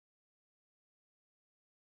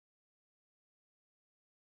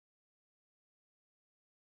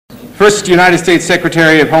First United States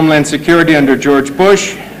Secretary of Homeland Security under George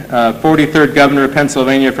Bush, 43rd Governor of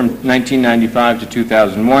Pennsylvania from 1995 to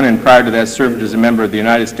 2001, and prior to that served as a member of the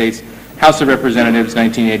United States House of Representatives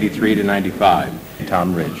 1983 to 95.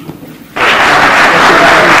 Tom Ridge.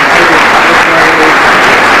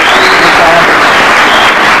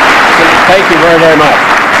 Thank you very, very much.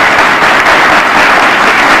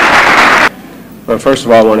 Well, first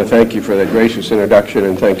of all, I want to thank you for that gracious introduction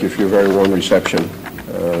and thank you for your very warm reception.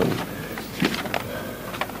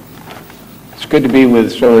 It's good to be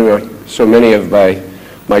with so many of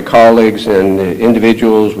my colleagues and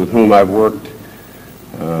individuals with whom I've worked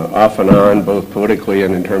off and on, both politically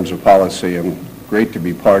and in terms of policy. I'm great to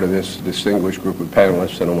be part of this distinguished group of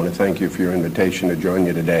panelists, and I want to thank you for your invitation to join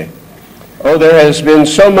you today. Oh, there has been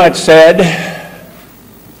so much said,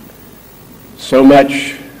 so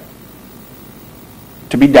much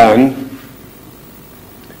to be done,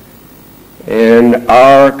 and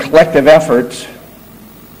our collective efforts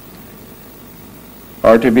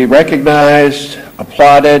are to be recognized,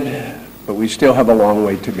 applauded, but we still have a long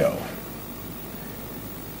way to go.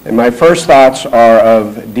 And my first thoughts are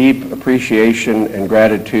of deep appreciation and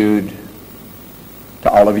gratitude to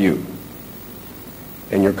all of you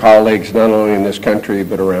and your colleagues, not only in this country,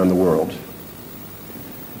 but around the world.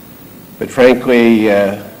 But frankly,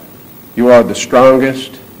 you are the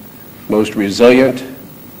strongest, most resilient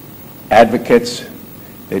advocates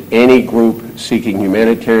that any group seeking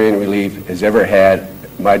humanitarian relief has ever had,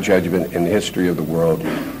 in my judgment, in the history of the world,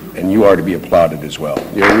 and you are to be applauded as well.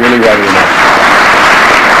 You're really rather remarkable.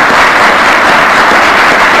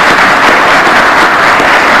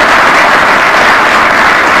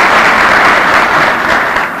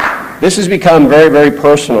 This has become very, very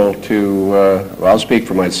personal to, well, I'll speak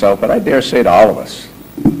for myself, but I dare say to all of us.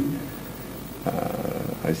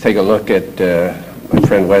 I take a look at my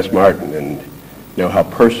friend Wes Martin and know how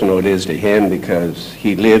personal it is to him because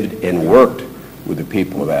he lived and worked with the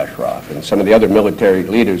people of Ashraf, and some of the other military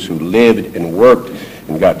leaders who lived and worked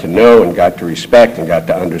and got to know and got to respect and got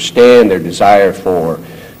to understand their desire for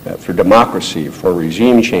democracy, for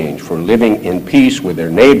regime change, for living in peace with their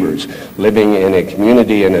neighbors, living in a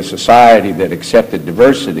community and a society that accepted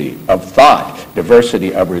diversity of thought,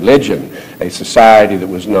 diversity of religion, a society that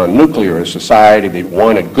was non-nuclear, a society that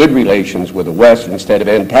wanted good relations with the West instead of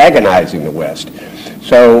antagonizing the West.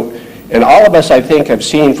 So, and all of us, I think, have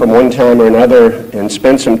seen from one time or another and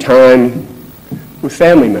spent some time with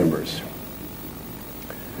family members.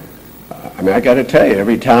 I mean, I got to tell you,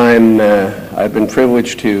 every time I've been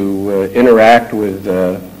privileged to interact with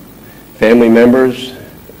family members,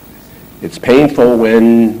 it's painful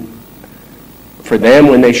for them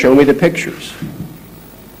when they show me the pictures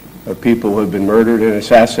of people who have been murdered and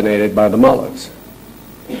assassinated by the mullahs.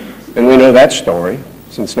 And we know that story.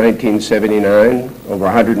 Since 1979, over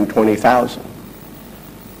 120,000.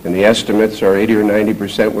 And the estimates are 80 or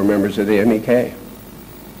 90% were members of the MEK.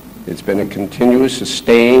 It's been a continuous,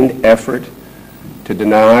 sustained effort to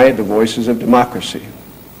deny the voices of democracy.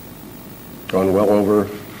 Gone well over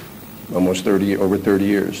almost over 30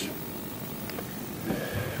 years.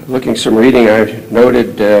 Looking some reading, I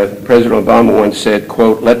noted President Obama once said,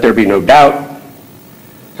 quote, "Let there be no doubt,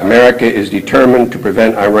 America is determined to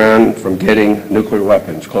prevent Iran from getting nuclear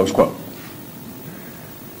weapons," close quote.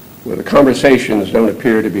 Well, the conversations don't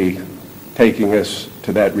appear to be taking us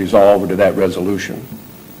to that resolve or to that resolution.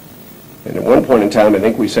 And at one point in time, I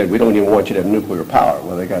think we said, we don't even want you to have nuclear power.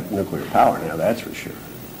 Well, they got nuclear power now, that's for sure.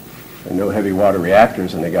 And no heavy water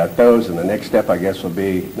reactors, and they got those, and the next step, I guess, will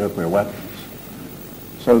be nuclear weapons.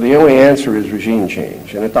 So the only answer is regime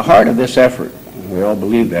change. And at the heart of this effort, and we all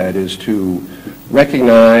believe that, is to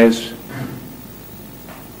recognize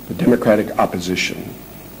the democratic opposition.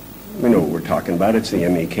 We know what we're talking about. It's the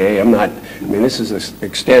MEK. I mean, this is the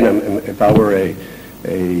extent, if I were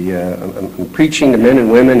I'm preaching to men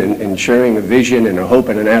and women and sharing a vision and a hope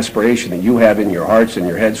and an aspiration that you have in your hearts and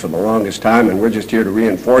your heads for the longest time, and we're just here to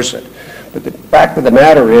reinforce it. But the fact of the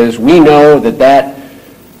matter is, we know that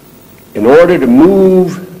in order to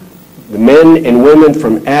move the men and women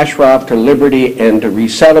from Ashraf to Liberty and to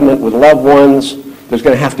resettlement with loved ones, there's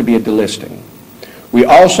going to have to be a delisting. We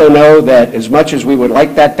also know that as much as we would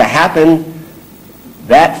like that to happen,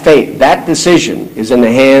 that fate, that decision is in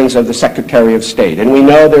the hands of the Secretary of State. And we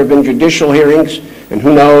know there have been judicial hearings, and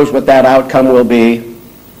who knows what that outcome will be.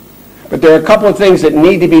 But there are a couple of things that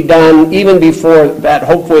need to be done even before that,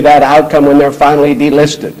 hopefully that outcome when they're finally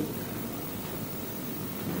delisted.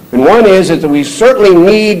 And one is that we certainly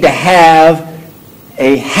need to have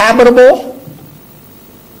a habitable,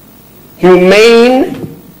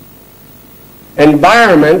 humane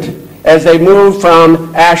environment as they move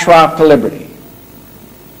from Ashraf to Liberty.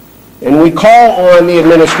 And we call on the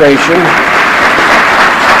administration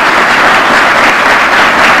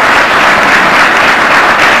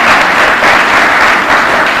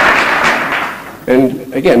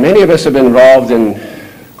and again, many of us have been involved in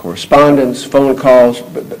correspondence, phone calls,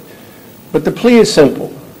 but the plea is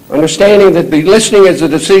simple. Understanding that the listening is a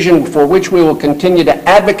decision for which we will continue to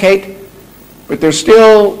advocate, but there's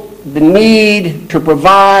still the need to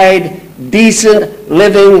provide decent,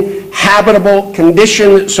 living, habitable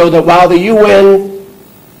conditions so that while the UN,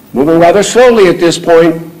 moving rather slowly at this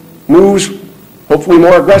point, moves hopefully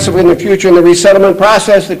more aggressively in the future in the resettlement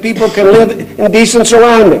process, that people can live in decent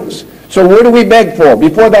surroundings. So what do we beg for?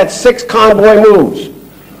 Before that 6th convoy moves,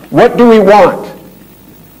 what do we want?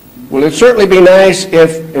 Well, it'd certainly be nice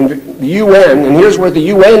if in the UN, and here's where the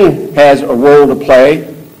UN has a role to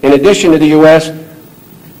play, in addition to the U.S.,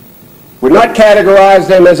 would not categorize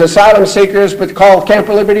them as asylum seekers, but call Camp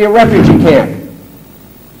Liberty a refugee camp.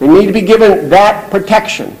 They need to be given that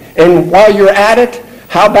protection. And while you're at it,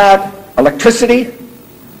 how about electricity?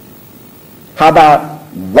 How about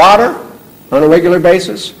water on a regular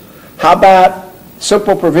basis? How about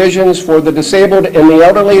simple provisions for the disabled and the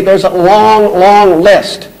elderly? There's a long, long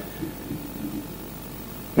list.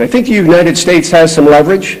 And I think the United States has some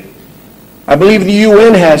leverage. I believe the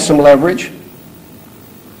UN has some leverage.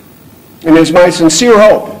 And it's my sincere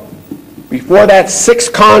hope, before that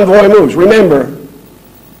 6th convoy moves, remember,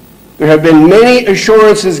 there have been many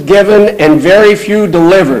assurances given and very few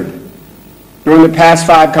delivered during the past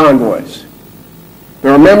 5 convoys.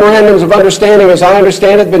 There are memorandums of understanding, as I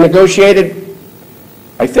understand it, been negotiated,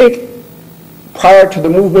 I think, prior to the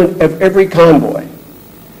movement of every convoy.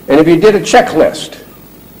 And if you did a checklist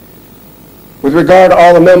with regard to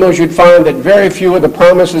all the memos, you'd find that very few of the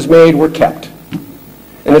promises made were kept.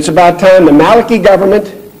 And it's about time the Maliki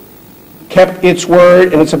government kept its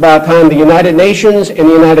word, and it's about time the United Nations and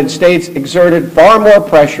the United States exerted far more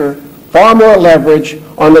pressure, far more leverage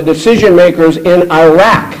on the decision makers in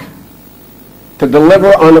Iraq to deliver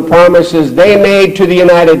on the promises they made to the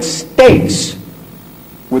United States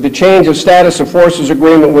with the change of status of forces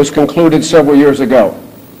agreement was concluded several years ago.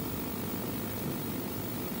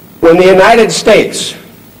 When the United States,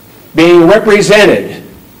 being represented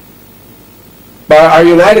by our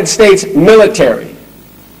United States military,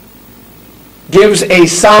 gives a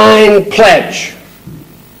signed pledge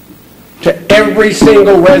to every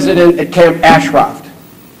single resident at Camp Ashraf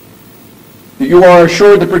that you are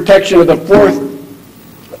assured the protection of the 4th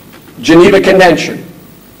Geneva Convention,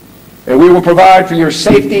 and we will provide for your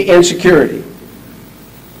safety and security.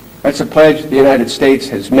 That's a pledge the United States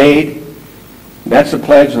has made. That's a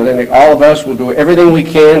pledge that I think all of us will do everything we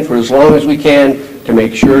can for as long as we can to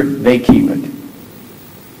make sure they keep it.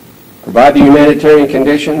 Provide the humanitarian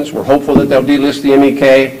conditions. We're hopeful that they'll delist the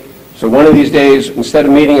MEK. So one of these days, instead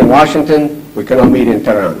of meeting in Washington, we can all meet in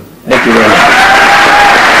Tehran. Thank you very much.